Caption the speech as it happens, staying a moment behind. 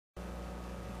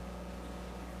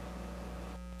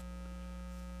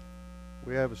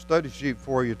We have a study sheet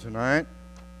for you tonight.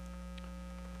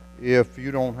 If you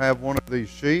don't have one of these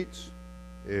sheets,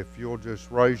 if you'll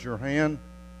just raise your hand,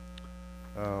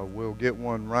 we'll get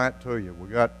one right to you. We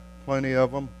got plenty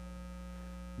of them,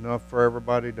 enough for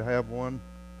everybody to have one.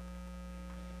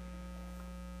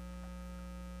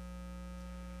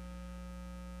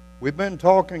 We've been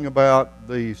talking about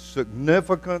the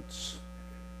significance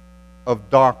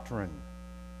of doctrine.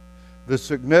 The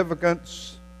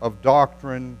significance of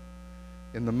doctrine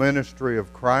in the ministry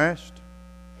of Christ.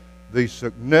 The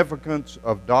significance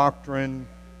of doctrine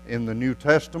in the New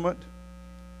Testament.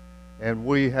 And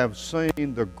we have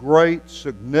seen the great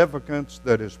significance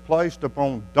that is placed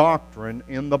upon doctrine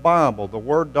in the Bible. The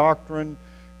word doctrine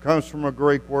comes from a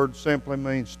Greek word, simply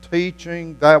means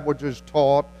teaching that which is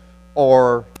taught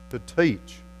or to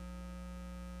teach.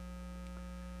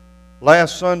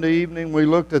 Last Sunday evening we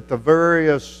looked at the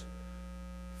various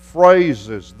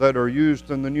phrases that are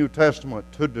used in the New Testament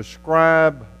to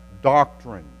describe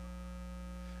doctrine.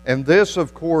 And this,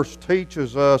 of course,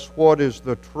 teaches us what is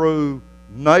the true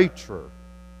nature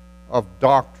of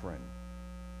doctrine.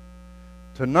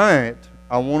 Tonight,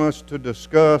 I want us to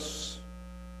discuss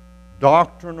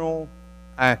doctrinal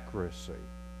accuracy.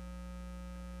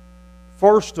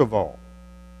 First of all,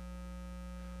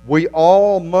 we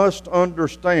all must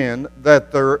understand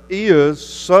that there is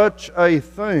such a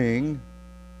thing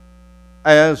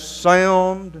as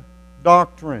sound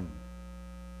doctrine.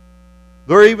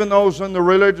 There are even those in the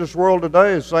religious world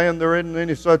today saying there isn't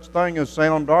any such thing as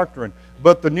sound doctrine.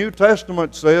 But the New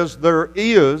Testament says there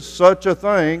is such a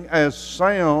thing as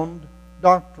sound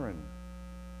doctrine.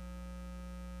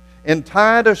 In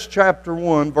Titus chapter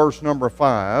 1, verse number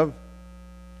 5,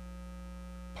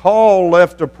 Paul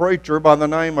left a preacher by the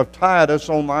name of Titus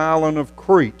on the island of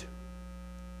Crete.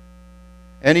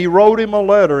 And he wrote him a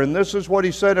letter, and this is what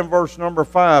he said in verse number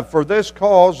 5. For this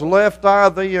cause left I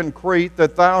thee in Crete,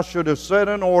 that thou shouldest set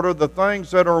in order the things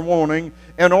that are wanting,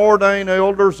 and ordain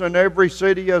elders in every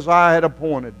city as I had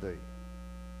appointed thee.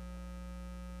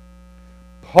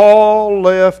 Paul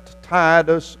left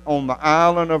Titus on the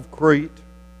island of Crete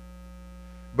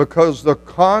because the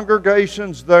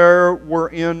congregations there were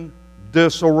in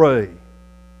disarray.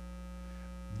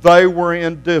 They were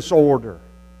in disorder.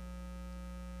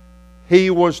 He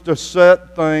was to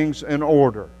set things in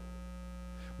order.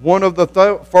 One of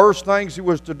the first things he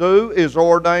was to do is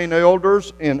ordain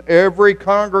elders in every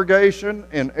congregation,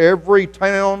 in every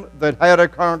town that had a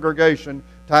congregation,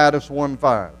 Titus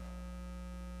 1:5.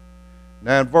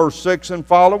 Now in verse 6 and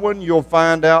following, you'll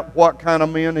find out what kind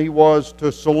of men he was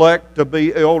to select to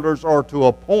be elders or to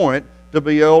appoint to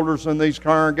be elders in these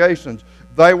congregations.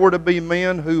 They were to be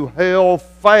men who held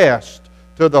fast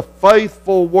to the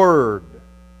faithful word,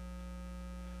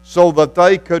 so that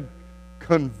they could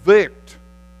convict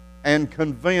and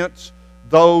convince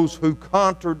those who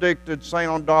contradicted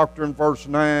sound doctrine, verse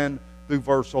 9 through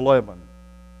verse 11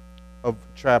 of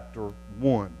chapter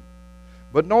 1.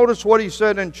 But notice what he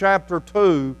said in chapter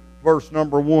 2, verse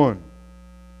number 1.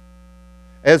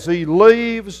 As he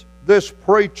leaves this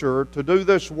preacher to do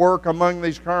this work among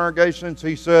these congregations,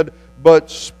 he said, But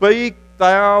speak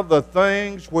thou the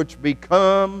things which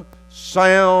become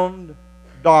sound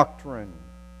doctrine.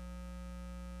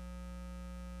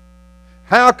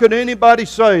 How could anybody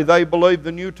say they believe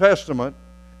the New Testament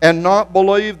and not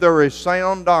believe there is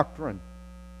sound doctrine?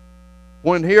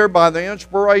 When here, by the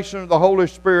inspiration of the Holy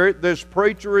Spirit, this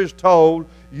preacher is told,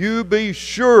 you be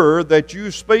sure that you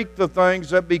speak the things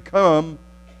that become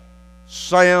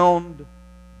sound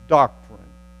doctrine.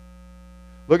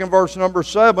 Look in verse number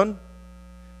 7.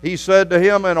 He said to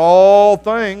him, In all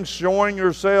things showing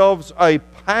yourselves a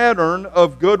pattern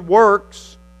of good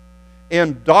works,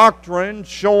 in doctrine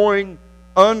showing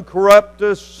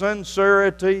uncorrupted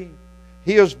sincerity.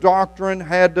 His doctrine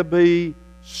had to be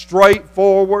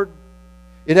straightforward.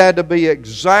 It had to be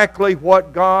exactly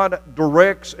what God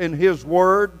directs in His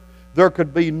Word. There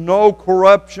could be no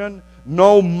corruption,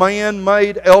 no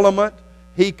man-made element.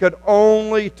 He could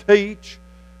only teach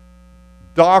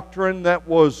doctrine that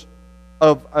was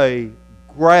of a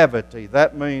gravity.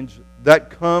 That means that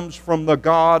comes from the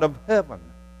God of heaven.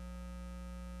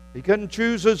 He couldn't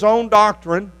choose his own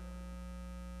doctrine.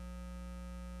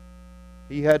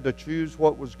 He had to choose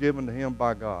what was given to him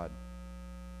by God.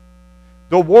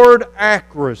 The word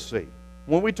accuracy,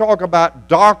 when we talk about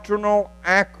doctrinal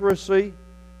accuracy,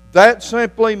 that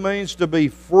simply means to be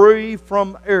free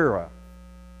from error.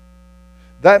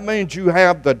 That means you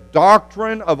have the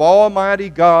doctrine of Almighty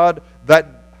God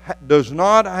that does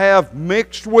not have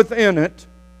mixed within it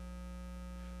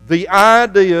the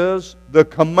ideas, the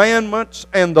commandments,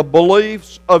 and the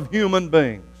beliefs of human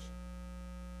beings.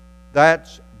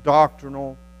 That's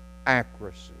doctrinal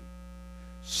accuracy.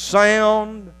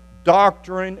 Sound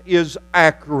doctrine is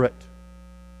accurate.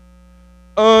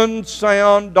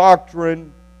 Unsound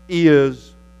doctrine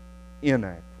is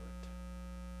inaccurate.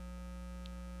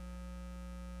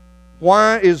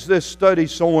 Why is this study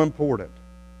so important?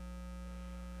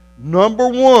 Number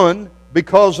one,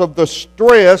 because of the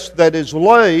stress that is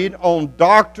laid on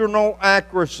doctrinal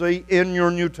accuracy in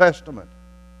your New Testament.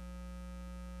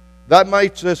 That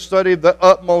makes this study of the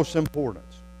utmost importance.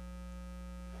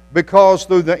 Because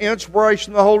through the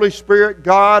inspiration of the Holy Spirit,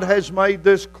 God has made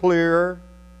this clear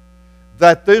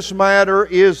that this matter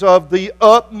is of the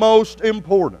utmost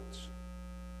importance.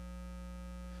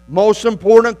 Most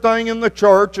important thing in the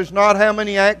church is not how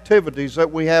many activities that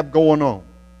we have going on.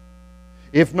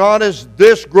 If not as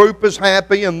this group is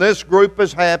happy and this group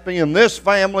is happy and this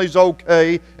family's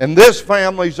okay and this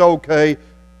family's okay.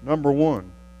 Number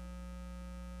one,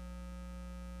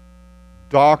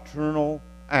 doctrinal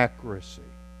accuracy.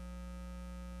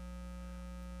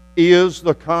 Is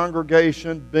the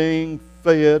congregation being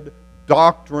fed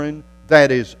doctrine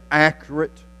that is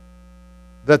accurate,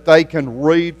 that they can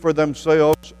read for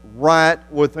themselves right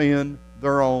within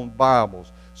their own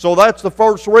Bibles? So that's the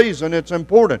first reason it's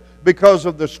important, because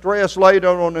of the stress laid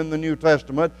on in the New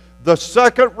Testament. The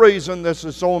second reason this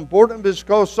is so important is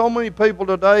because so many people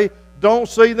today don't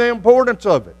see the importance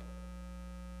of it.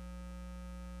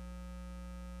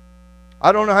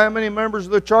 I don't know how many members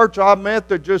of the church I've met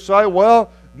that just say,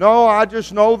 well, no, I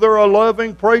just know they're a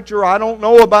loving preacher. I don't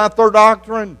know about their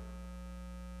doctrine.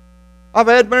 I've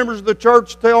had members of the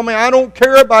church tell me, I don't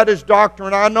care about his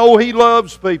doctrine. I know he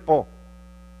loves people.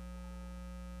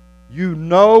 You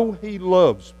know he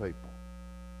loves people,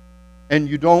 and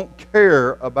you don't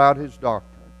care about his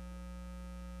doctrine.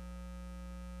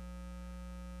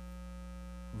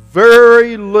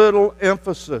 Very little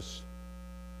emphasis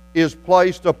is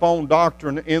placed upon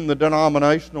doctrine in the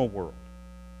denominational world.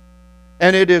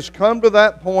 And it has come to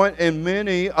that point in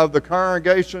many of the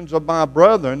congregations of my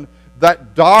brethren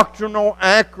that doctrinal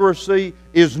accuracy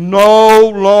is no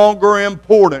longer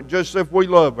important, just if we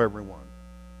love everyone.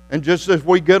 And just as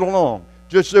we get along,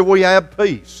 just as we have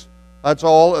peace. That's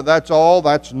all.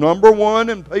 That's number one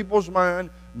in people's mind,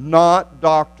 not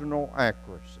doctrinal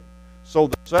accuracy. So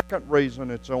the second reason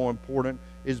it's so important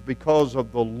is because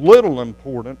of the little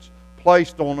importance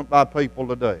placed on it by people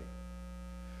today.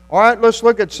 All right, let's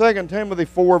look at 2 Timothy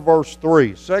 4, verse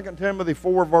 3. 2 Timothy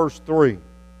 4, verse 3.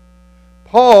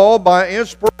 Paul, by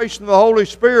inspiration of the Holy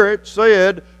Spirit,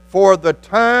 said, "For the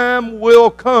time will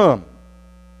come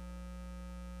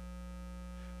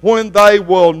when they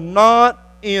will not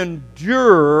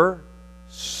endure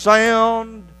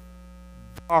sound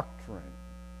doctrine."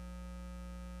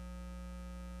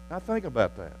 Now think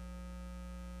about that.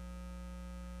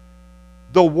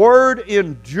 The word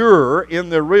endure in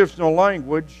the original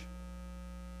language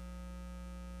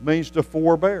means to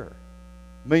forbear,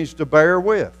 means to bear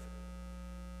with,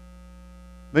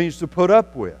 means to put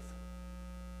up with.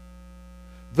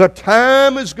 The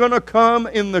time is going to come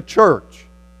in the church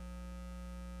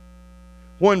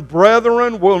when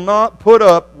brethren will not put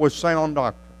up with sound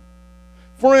doctrine.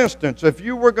 For instance, if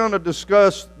you were going to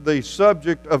discuss the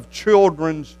subject of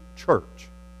children's church,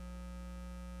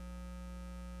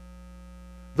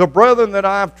 the brethren that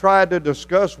I've tried to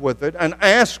discuss with it and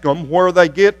ask them where they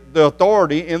get the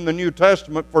authority in the New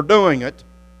Testament for doing it,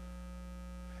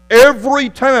 every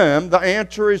time the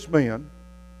answer has been,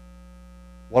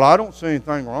 well, I don't see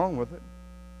anything wrong with it.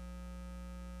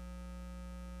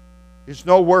 It's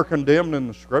nowhere condemned in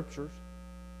the Scriptures.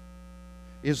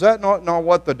 Is that not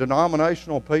what the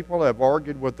denominational people have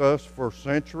argued with us for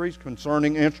centuries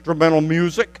concerning instrumental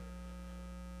music?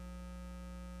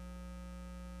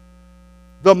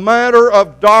 The matter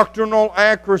of doctrinal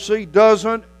accuracy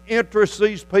doesn't interest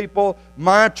these people.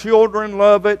 My children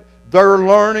love it. They're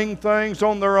learning things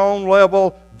on their own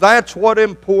level. That's what's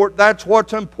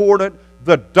important.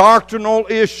 The doctrinal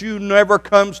issue never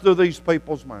comes to these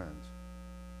people's minds.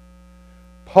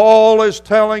 Paul is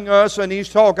telling us, and he's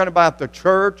talking about the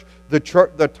church.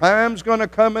 The time's going to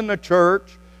come in the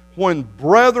church when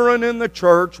brethren in the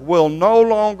church will no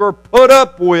longer put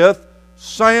up with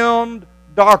sound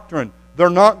doctrine. They're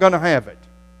not going to have it.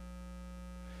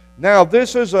 Now,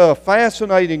 this is a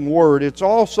fascinating word. It's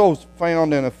also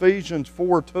found in Ephesians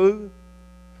 4:2,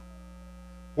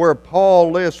 where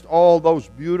Paul lists all those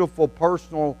beautiful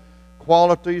personal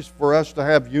qualities for us to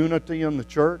have unity in the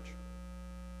church.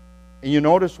 And you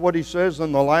notice what he says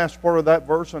in the last part of that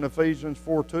verse in Ephesians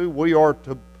 4:2, we are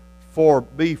to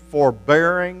be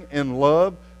forbearing in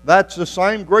love. That's the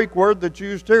same Greek word that's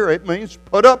used here. It means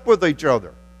put up with each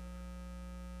other.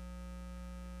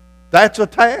 That's a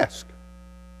task.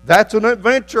 That's an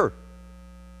adventure.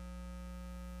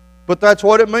 But that's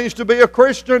what it means to be a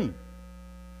Christian.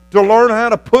 To learn how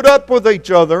to put up with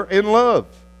each other in love.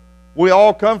 We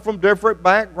all come from different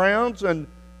backgrounds, and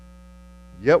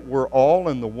yet we're all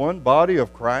in the one body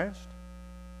of Christ.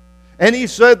 And he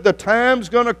said the time's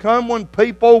going to come when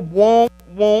people won't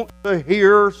want to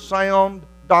hear sound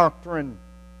doctrine.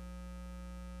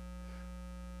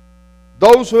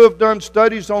 Those who have done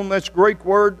studies on this Greek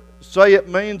word say it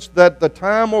means that the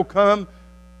time will come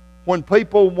when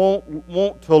people won't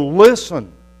want to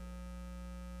listen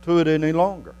to it any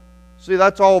longer. See,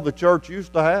 that's all the church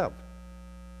used to have.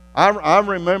 I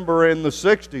remember in the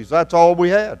 60s, that's all we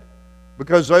had.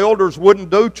 Because elders wouldn't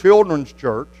do children's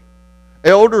church.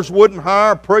 Elders wouldn't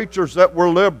hire preachers that were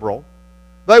liberal.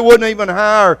 They wouldn't even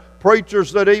hire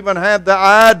preachers that even had the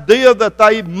idea that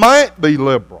they might be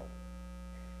liberal.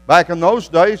 Back in those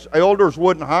days, elders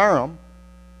wouldn't hire them.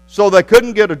 So they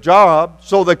couldn't get a job,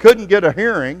 so they couldn't get a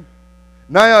hearing.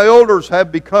 Now elders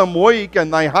have become weak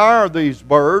and they hire these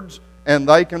birds and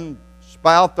they can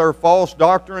spout their false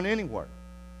doctrine anywhere.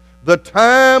 The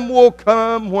time will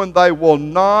come when they will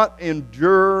not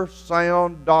endure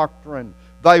sound doctrine.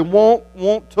 They won't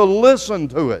want to listen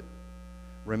to it.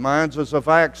 Reminds us of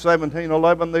Acts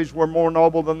 17:11. These were more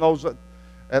noble than those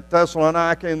at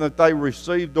Thessalonica, in that they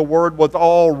received the word with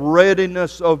all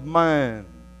readiness of mind.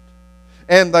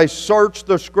 And they searched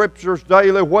the Scriptures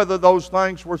daily whether those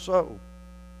things were so.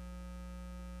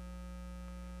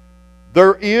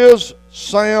 There is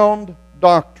sound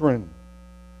doctrine.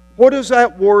 What does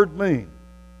that word mean?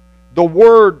 The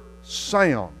word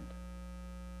sound.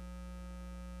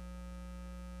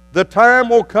 The time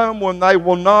will come when they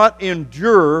will not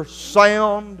endure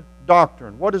sound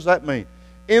doctrine. What does that mean?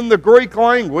 In the Greek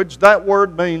language, that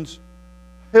word means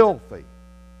healthy.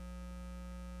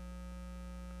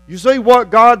 You see,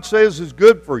 what God says is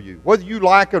good for you, whether you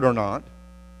like it or not,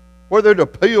 whether it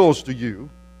appeals to you.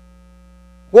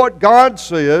 What God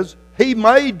says, He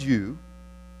made you.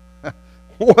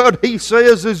 What He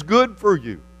says is good for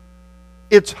you.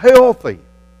 It's healthy.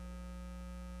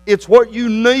 It's what you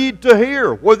need to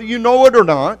hear, whether you know it or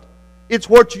not. It's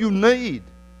what you need.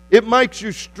 It makes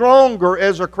you stronger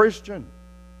as a Christian.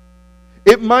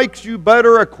 It makes you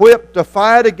better equipped to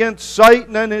fight against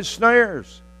Satan and his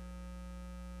snares.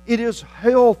 It is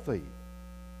healthy.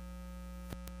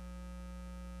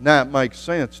 Now it makes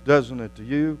sense, doesn't it, to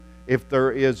you? If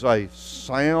there is a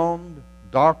sound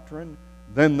doctrine,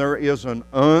 then there is an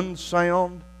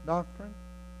unsound doctrine.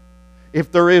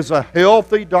 If there is a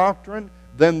healthy doctrine,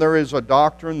 then there is a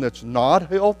doctrine that's not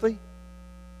healthy.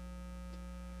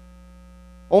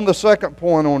 On the second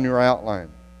point on your outline,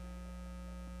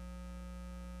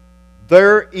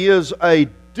 there is a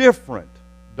different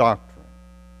doctrine.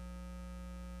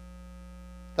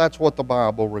 That's what the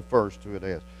Bible refers to it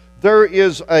as. There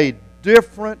is a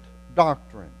different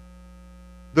doctrine.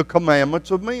 The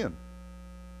commandments of men.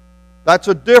 That's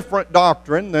a different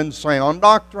doctrine than sound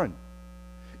doctrine.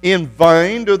 In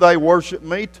vain do they worship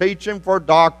me, teaching for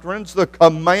doctrines the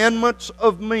commandments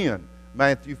of men.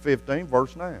 Matthew 15,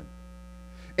 verse 9.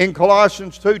 In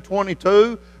Colossians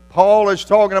 2:22, Paul is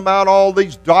talking about all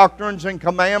these doctrines and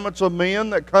commandments of men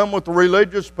that come with the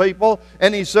religious people,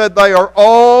 and he said they are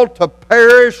all to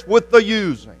perish with the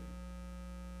using.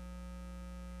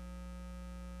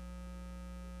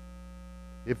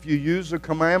 If you use the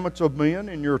commandments of men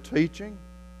in your teaching,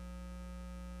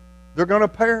 they're going to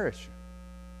perish.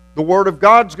 The Word of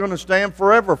God's going to stand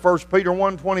forever, 1 Peter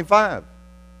 1:25.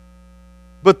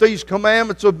 But these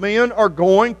commandments of men are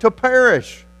going to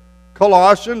perish.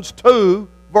 Colossians 2,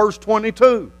 verse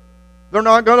 22. They're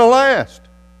not going to last.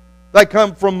 They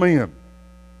come from men.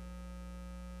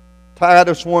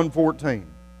 Titus 1:14.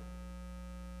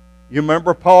 You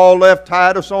remember Paul left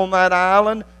Titus on that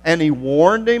island and he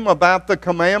warned him about the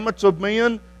commandments of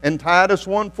men in Titus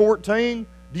 1:14?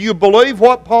 Do you believe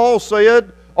what Paul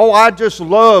said? Oh, I just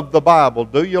love the Bible.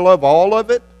 Do you love all of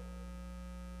it?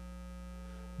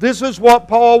 This is what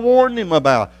Paul warned him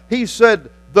about. He said,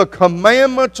 the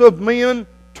commandments of men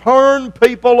turn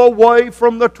people away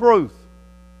from the truth.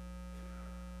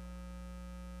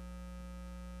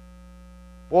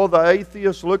 Well, the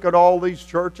atheists look at all these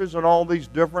churches and all these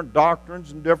different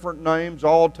doctrines and different names,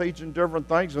 all teaching different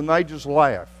things, and they just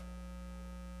laugh.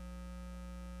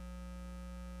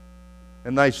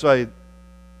 And they say,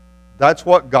 that's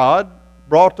what God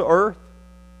brought to earth?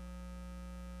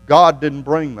 God didn't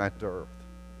bring that to earth.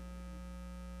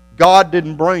 God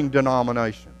didn't bring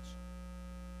denominations.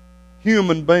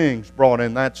 Human beings brought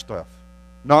in that stuff,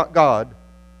 not God.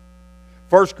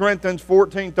 1 Corinthians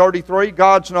 14:33,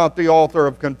 God's not the author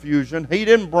of confusion. He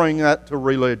didn't bring that to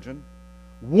religion.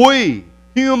 We,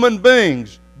 human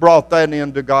beings, brought that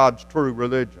into God's true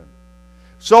religion.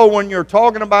 So when you're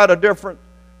talking about a different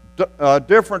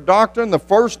doctrine, the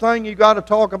first thing you got to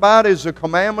talk about is the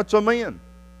commandments of men.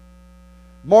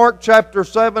 Mark chapter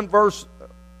 7, verse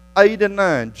 8 and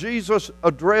 9. Jesus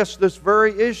addressed this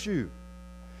very issue.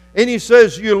 And He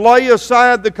says, you lay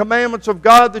aside the commandments of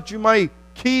God that you may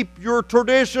keep your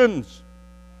traditions.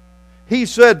 He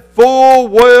said, full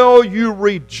well you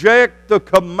reject the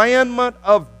commandment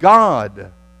of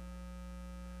God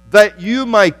that you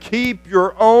may keep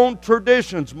your own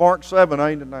traditions. Mark 7,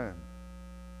 8 and 9.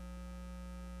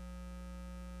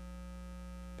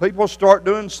 People start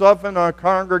doing stuff in a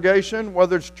congregation,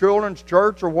 whether it's children's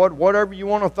church or whatever you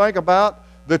want to think about,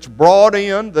 that's brought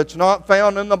in, that's not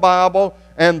found in the Bible,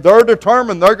 and they're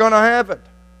determined they're going to have it.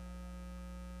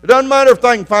 It doesn't matter if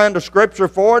they can find a scripture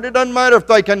for it. It doesn't matter if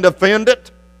they can defend it.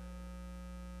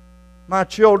 My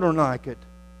children like it.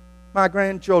 My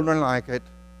grandchildren like it.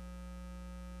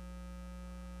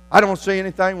 I don't see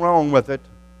anything wrong with it.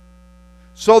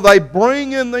 So they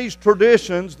bring in these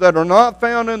traditions that are not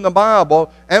found in the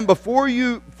Bible, and before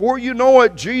you know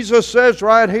it, Jesus says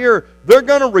right here, they're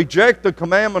going to reject the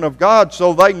commandment of God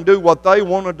so they can do what they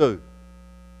want to do.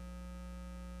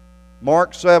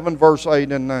 Mark 7, verse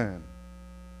 8 and 9.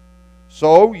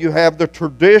 So you have the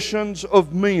traditions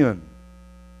of men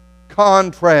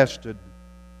contrasted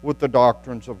with the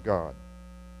doctrines of God.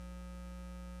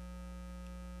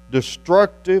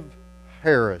 Destructive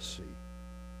heresy.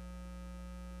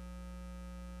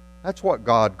 That's what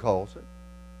God calls it.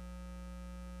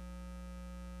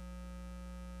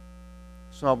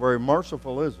 It's not very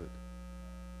merciful, is it?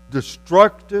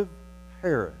 Destructive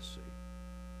heresy.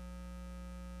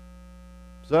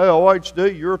 Say,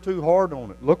 HD, you're too hard on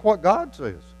it. Look what God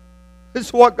says.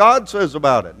 It's what God says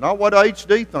about it, not what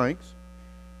HD thinks.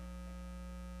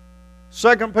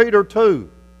 2 Peter 2.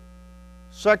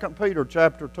 2 Peter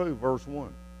chapter 2, verse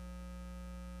 1.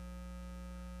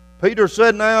 Peter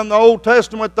said now in the Old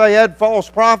Testament they had false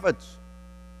prophets.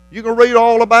 You can read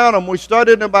all about them. We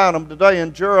studied about them today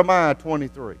in Jeremiah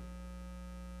 23.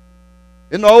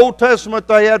 In the Old Testament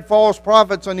they had false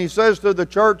prophets, and he says to the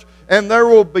church, and there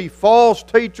will be false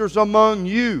teachers among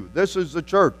you, this is the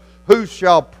church, who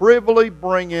shall privily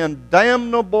bring in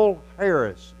damnable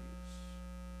heresies.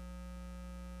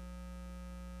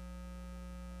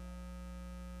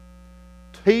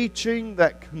 Teaching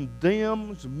that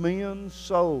condemns men's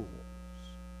souls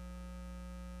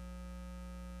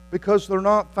because they're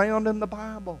not found in the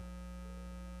Bible.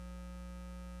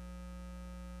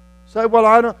 Say, well,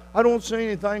 I don't see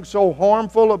anything so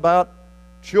harmful about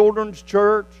children's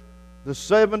church, the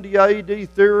 70 AD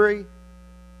theory,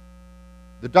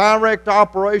 the direct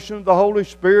operation of the Holy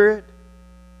Spirit.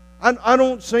 I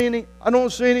don't see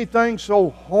anything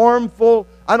so harmful.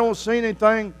 I don't see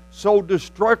anything so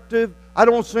destructive. I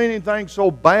don't see anything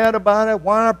so bad about it.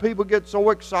 Why are people get so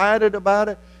excited about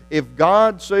it? If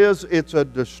God says it's a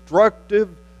destructive,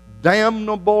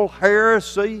 damnable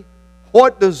heresy,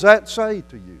 what does that say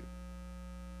to you?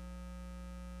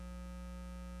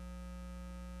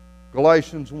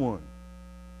 Galatians 1.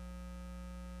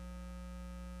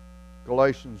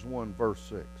 Galatians 1, verse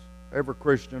 6. Every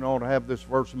Christian ought to have this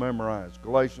verse memorized.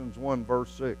 Galatians 1,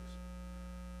 verse 6.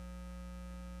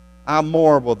 I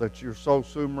marvel that you're so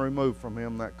soon removed from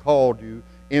Him that called you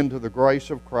into the grace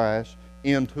of Christ,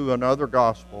 into another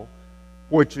gospel,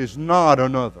 which is not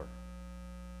another.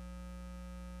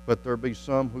 But there be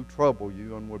some who trouble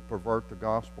you and would pervert the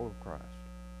gospel of Christ.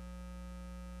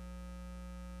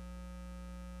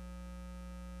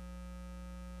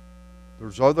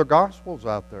 There's other gospels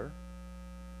out there.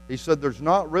 He said there's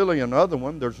not really another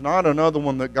one. There's not another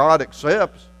one that God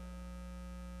accepts.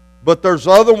 But there's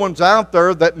other ones out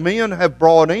there that men have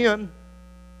brought in.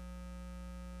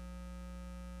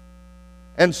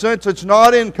 And since it's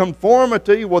not in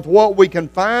conformity with what we can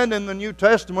find in the New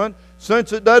Testament,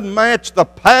 since it doesn't match the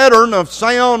pattern of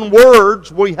sound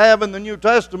words we have in the New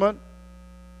Testament,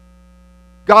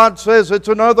 God says it's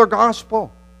another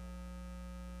gospel.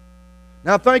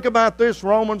 Now think about this,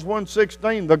 Romans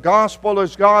 1:16. The gospel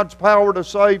is God's power to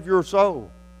save your soul.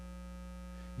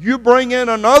 You bring in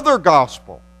another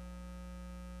gospel.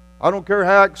 I don't care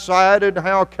how excited,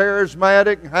 how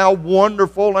charismatic, how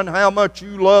wonderful, and how much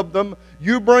you love them.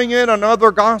 You bring in another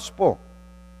gospel.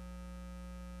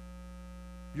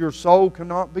 Your soul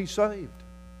cannot be saved.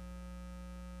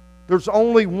 There's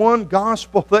only one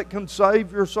gospel that can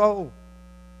save your soul.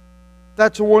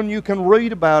 That's the one you can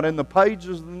read about in the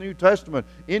pages of the New Testament.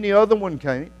 Any other one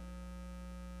can't.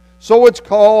 So it's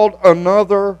called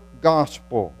another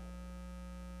gospel.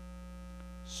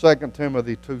 2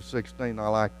 Timothy 2:16, I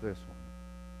like this one.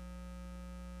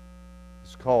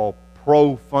 It's called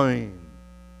profane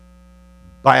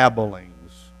babblings.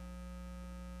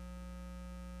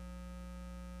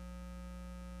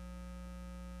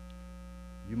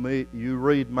 You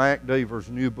read Mac Deaver's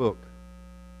new book,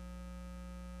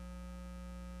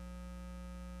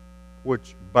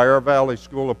 which Bear Valley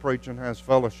School of Preaching has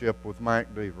fellowship with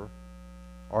Mac Deaver,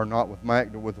 or not with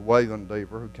Mac, with Waylon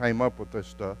Deaver, who came up with this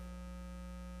stuff.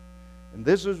 And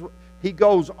this is, he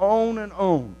goes on and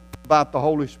on about the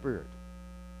Holy Spirit.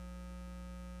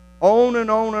 On and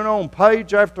on and on,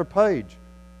 page after page.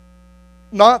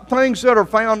 Not things that are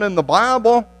found in the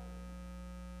Bible.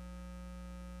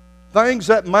 Things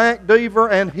that Mac Deaver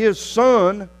and his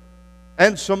son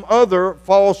and some other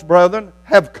false brethren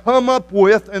have come up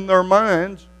with in their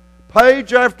minds.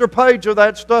 Page after page of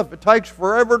that stuff. It takes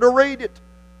forever to read it.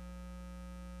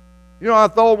 You know, I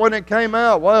thought when it came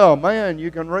out, well, man, you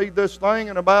can read this thing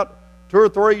in about 2 or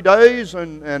 3 days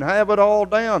and have it all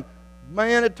down.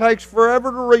 Man, it takes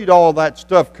forever to read all that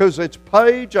stuff because it's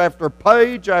page after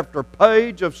page after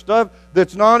page of stuff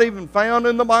that's not even found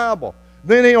in the Bible.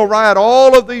 Then he'll write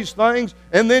all of these things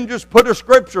and then just put a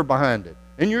scripture behind it.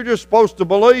 And you're just supposed to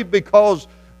believe because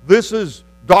this is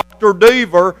Dr.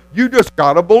 Deaver, you just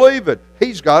got to believe it.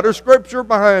 He's got a scripture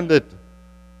behind it.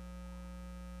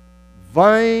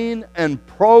 Vain and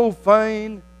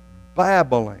profane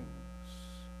babblings.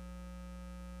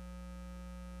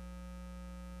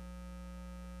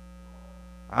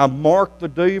 I marked the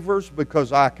Deavers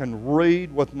because I can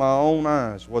read with my own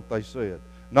eyes what they said.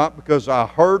 Not because I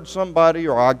heard somebody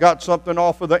or I got something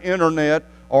off of the internet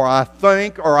or I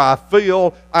think or I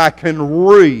feel. I can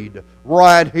read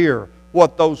right here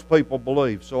what those people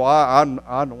believe. So I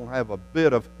don't have a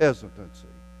bit of hesitancy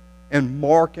in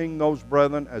marking those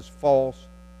brethren as false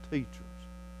teachers.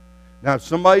 Now, if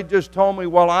somebody just told me,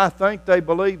 well, I think they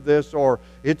believe this, or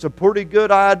it's a pretty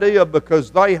good idea because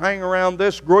they hang around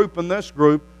this group and this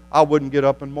group, I wouldn't get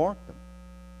up and mark them.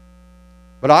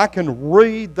 But I can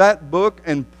read that book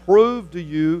and prove to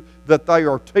you that they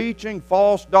are teaching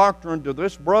false doctrine to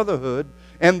this brotherhood,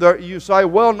 and you say,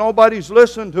 well, nobody's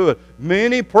listening to it.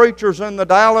 Many preachers in the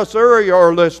Dallas area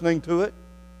are listening to it.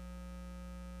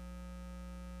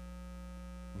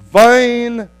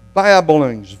 Vain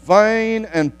babblings, vain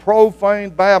and profane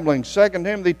babblings. 2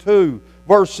 Timothy 2,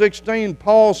 verse 16,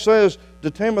 Paul says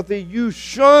to Timothy, you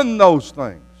shun those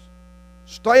things.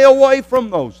 Stay away from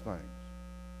those things.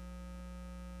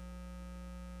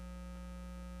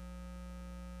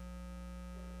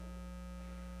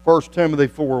 1 Timothy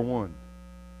 4:1.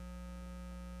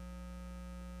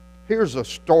 Here's a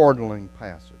startling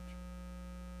passage.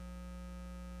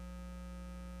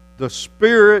 The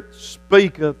Spirit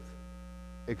speaketh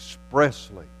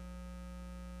expressly.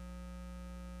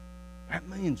 That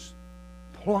means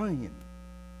plain.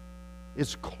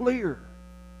 It's clear.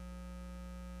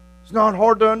 It's not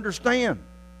hard to understand.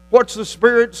 What's the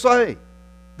Spirit say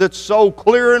that's so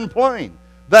clear and plain?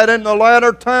 That in the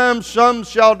latter times some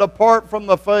shall depart from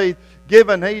the faith,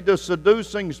 giving heed to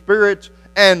seducing spirits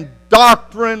and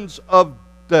doctrines of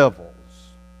devils.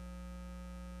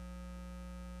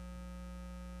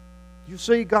 You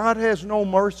see, God has no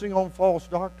mercy on false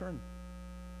doctrine.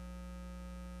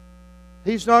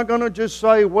 He's not going to just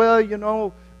say, well, you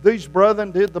know, these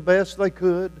brethren did the best they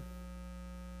could.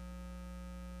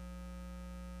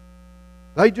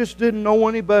 They just didn't know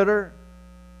any better.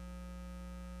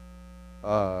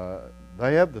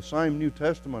 They have the same New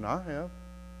Testament I have.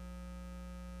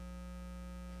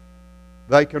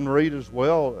 They can read as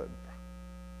well,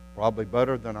 probably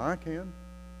better than I can.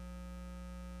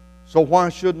 So why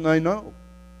shouldn't they know?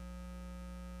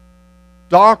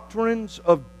 Doctrines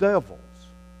of devils.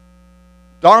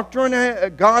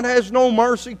 God has no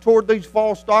mercy toward these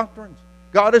false doctrines.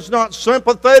 God is not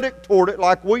sympathetic toward it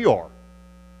like we are.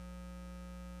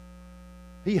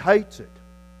 He hates it.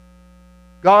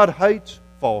 God hates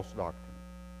false doctrine.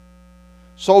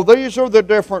 So these are the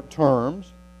different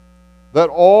terms that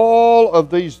all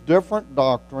of these different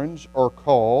doctrines are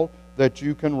called that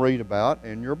you can read about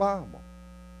in your Bible.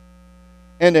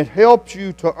 And it helps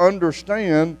you to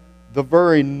understand the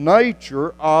very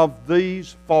nature of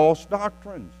these false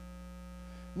doctrines.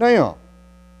 Now,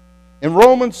 in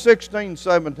Romans 16,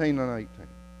 17, and 18,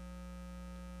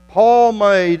 Paul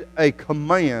made a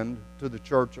command to the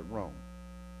church at Rome.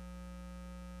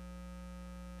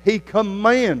 He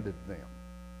commanded them,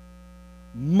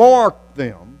 marked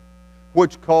them,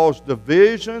 which caused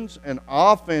divisions and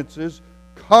offenses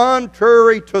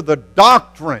contrary to the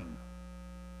doctrine.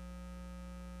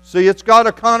 See, it's got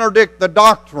to contradict the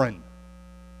doctrine.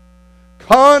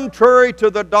 contrary to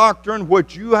the doctrine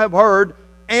which you have heard,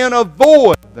 and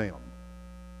avoid them.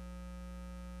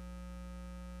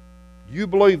 You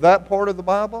believe that part of the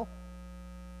Bible?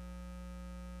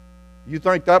 You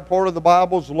think that part of the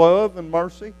Bible's love and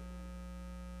mercy?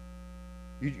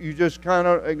 You just kind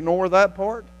of ignore that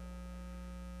part?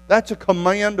 That's a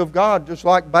command of God, just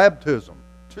like baptism,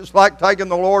 just like taking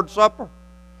the Lord's Supper.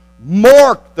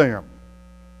 Mark them.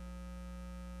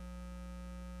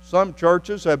 Some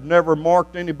churches have never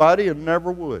marked anybody and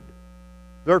never would.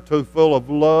 They're too full of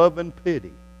love and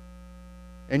pity.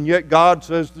 And yet God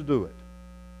says to do it.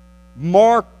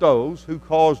 Mark those who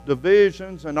cause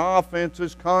divisions and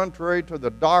offenses contrary to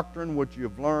the doctrine which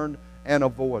you've learned, and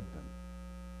avoid them.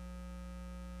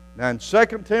 Now in 2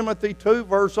 Timothy 2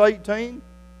 verse 18,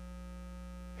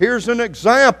 here's an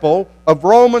example of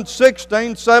Romans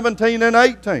 16, 17, and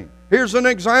 18. Here's an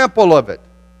example of it.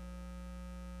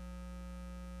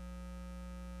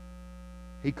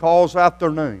 He calls out their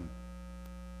name.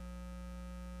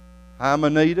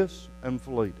 Hymenaeus and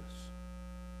Philetus.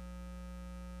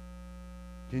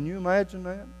 Can you imagine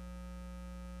that?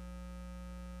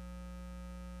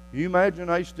 Can you imagine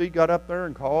HD got up there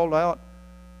and called out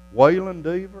Waylon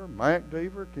Deaver, Mac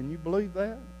Deaver? Can you believe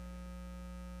that?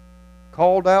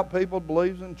 Called out people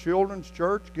believes in children's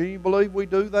church. Can you believe we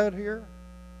do that here?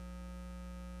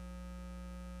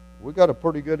 We got a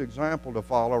pretty good example to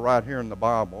follow right here in the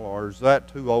Bible, or is that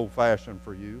too old-fashioned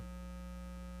for you?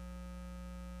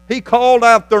 He called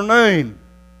out their name.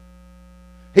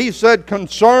 He said,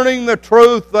 concerning the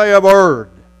truth they have heard.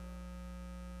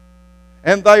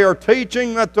 And they are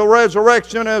teaching that the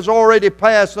resurrection has already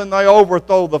passed, and they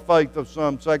overthrow the faith of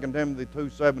some, 2 Timothy 2,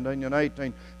 17 and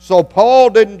 18. So Paul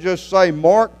didn't just say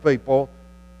mark people.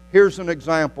 Here's an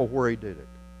example where he did it.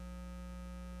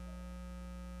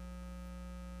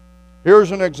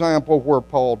 Here's an example where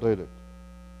Paul did it.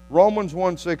 Romans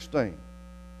 1:16.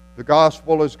 The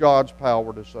gospel is God's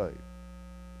power to save.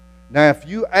 Now, if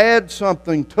you add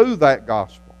something to that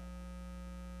gospel,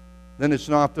 then it's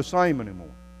not the same anymore.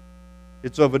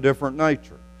 It's of a different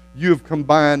nature. You've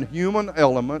combined human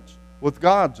elements with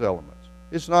God's elements.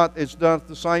 It's not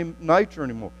the same nature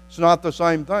anymore. It's not the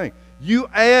same thing. You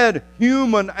add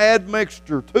human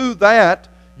admixture to that,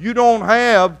 you don't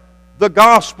have the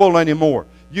gospel anymore.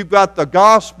 You've got the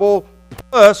gospel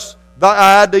plus the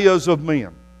ideas of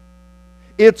men.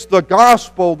 It's the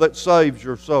gospel that saves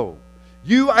your soul.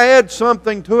 You add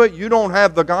something to it, you don't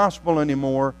have the gospel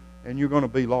anymore, and you're going to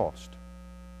be lost.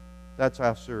 That's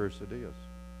how serious it is.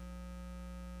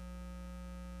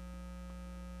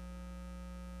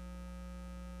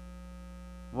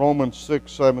 Romans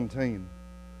 6:17.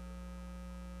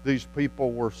 These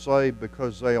people were saved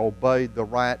because they obeyed the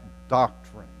right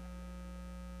doctrine.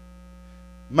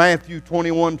 Matthew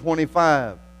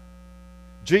 21:25.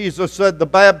 Jesus said, the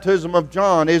baptism of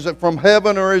John, is it from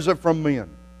heaven or is it from men?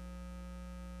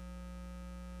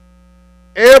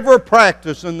 Every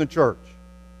practice in the church,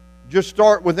 just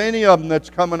start with any of them that's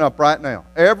coming up right now.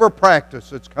 Every practice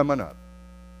that's coming up.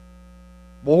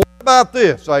 Well, what about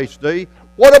this, HD?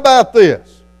 What about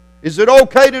this? Is it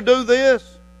okay to do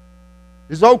this?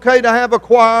 Is it okay to have a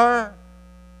choir?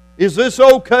 Is this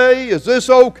okay? Is this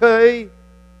okay?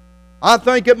 I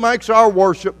think it makes our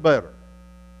worship better.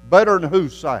 Better in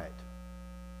whose sight?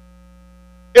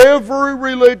 Every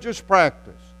religious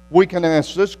practice, we can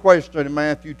ask this question in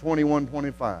Matthew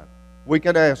 21:25. We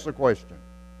can ask the question,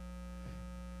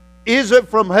 is it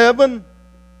from heaven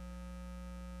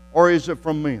or is it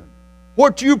from men?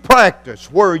 What you practice,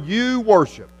 where you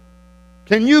worship,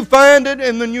 can you find it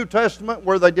in the New Testament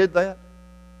where they did that?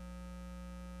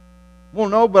 Well,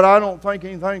 no, but I don't think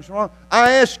anything's wrong.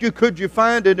 I ask you, could you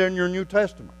find it in your New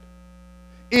Testament?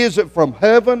 Is it from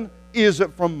heaven? Is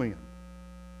it from men?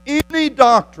 Any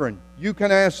doctrine, you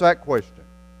can ask that question.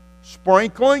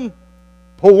 Sprinkling,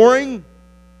 pouring,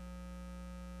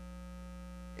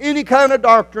 any kind of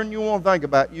doctrine you want to think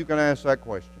about, you can ask that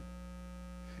question.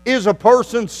 Is a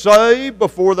person saved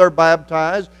before they're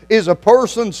baptized? Is a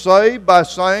person saved by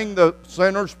saying the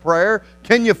sinner's prayer?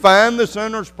 Can you find the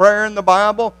sinner's prayer in the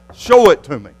Bible? Show it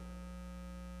to me.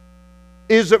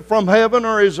 Is it from heaven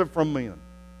or is it from men?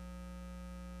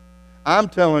 I'm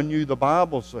telling you, the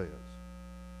Bible says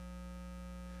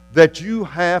that you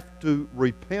have to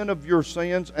repent of your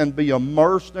sins and be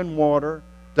immersed in water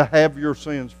to have your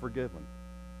sins forgiven.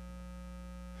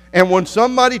 And when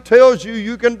somebody tells you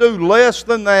you can do less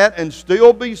than that and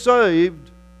still be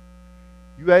saved,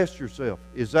 you ask yourself,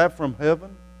 is that from heaven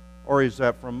or is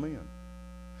that from men?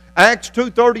 Acts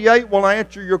 2:38 will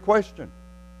answer your question.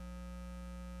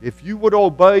 If you would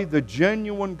obey the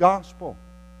genuine gospel,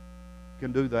 you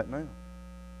can do that now.